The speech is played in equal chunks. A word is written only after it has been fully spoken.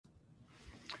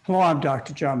Hello, I'm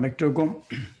Dr. John McDougall.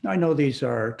 I know these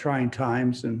are trying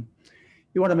times and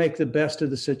you want to make the best of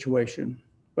the situation.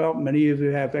 Well, many of you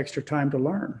have extra time to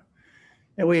learn.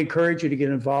 And we encourage you to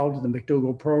get involved in the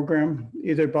McDougall program,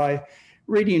 either by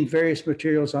reading various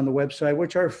materials on the website,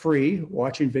 which are free,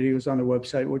 watching videos on the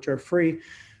website, which are free,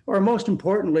 or most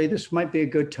importantly, this might be a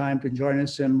good time to join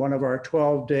us in one of our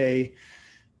 12-day,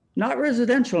 not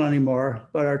residential anymore,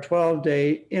 but our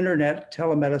 12-day internet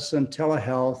telemedicine,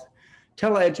 telehealth,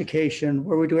 teleeducation,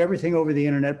 where we do everything over the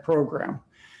internet program.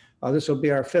 This will be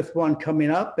our fifth one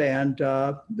coming up, and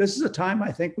this is a time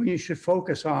I think when you should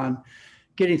focus on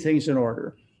getting things in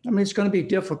order. I mean, it's going to be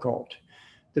difficult,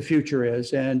 the future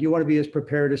is, and you want to be as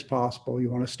prepared as possible. You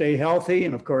want to stay healthy,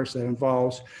 and of course that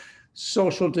involves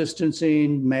social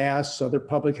distancing, masks, other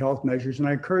public health measures, and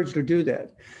I encourage you to do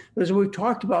that. But as we've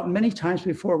talked about many times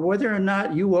before, whether or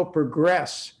not you will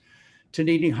progress to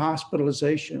needing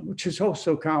hospitalization, which is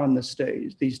also common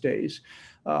these days,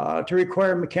 to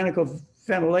require mechanical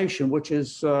ventilation, which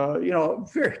is a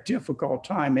very difficult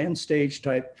time, end stage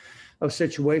type of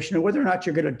situation. And whether or not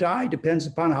you're going to die depends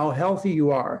upon how healthy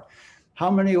you are,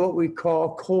 how many what we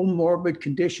call comorbid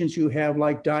conditions you have,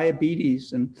 like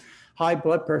diabetes and high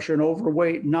blood pressure and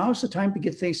overweight. Now's the time to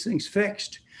get these things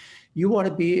fixed. You want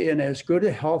to be in as good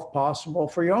a health possible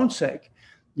for your own sake.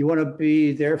 You want to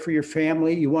be there for your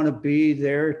family. You want to be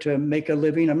there to make a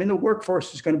living. I mean, the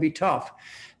workforce is going to be tough,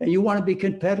 and you want to be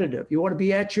competitive. You want to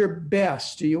be at your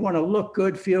best. You want to look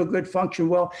good, feel good, function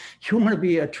well. You want to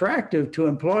be attractive to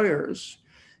employers.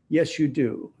 Yes, you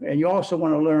do. And you also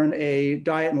want to learn a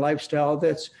diet and lifestyle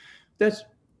that's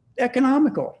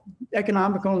economical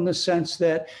in the sense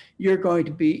that you're going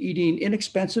to be eating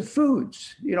inexpensive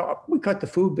foods. We cut the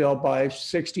food bill by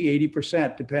 60,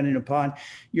 80%, depending upon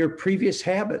your previous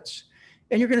habits.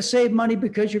 And you're going to save money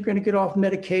because you're going to get off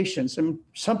medications. And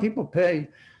some people pay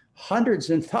hundreds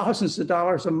and thousands of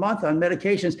dollars a month on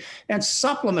medications and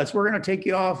supplements. We're going to take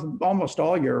you off almost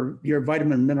all your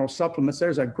vitamin and mineral supplements.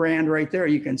 There's $1,000 right there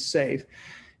you can save.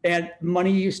 And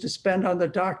money you used to spend on the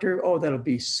doctor, oh, that'll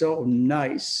be so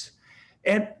nice.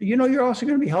 And you're also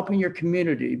going to be helping your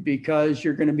community because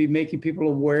you're going to be making people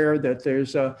aware that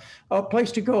there's a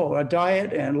place to go, a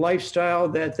diet and lifestyle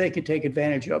that they can take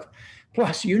advantage of.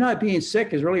 Plus, you not being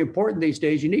sick is really important these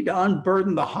days. You need to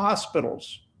unburden the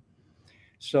hospitals.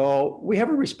 So we have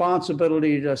a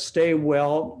responsibility to stay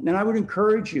well. And I would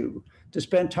encourage you to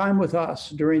spend time with us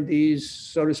during these,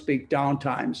 so to speak,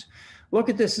 downtimes. Look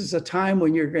at this as a time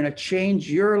when you're going to change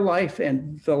your life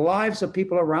and the lives of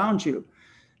people around you,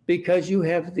 because you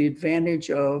have the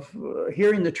advantage of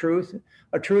hearing the truth,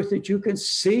 a truth that you can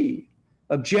see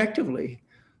objectively,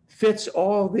 fits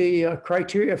all the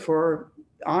criteria for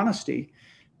honesty.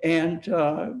 And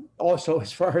also,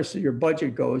 as far as your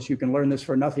budget goes, you can learn this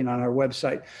for nothing on our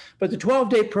website. But the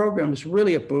 12-day program is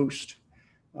really a boost.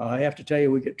 I have to tell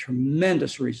you, we get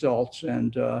tremendous results.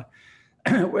 And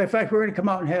in fact, we're going to come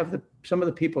out and have some of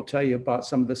the people tell you about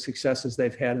some of the successes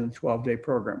they've had in the 12-day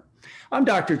program. I'm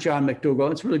Dr. John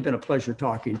McDougall. It's really been a pleasure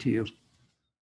talking to you.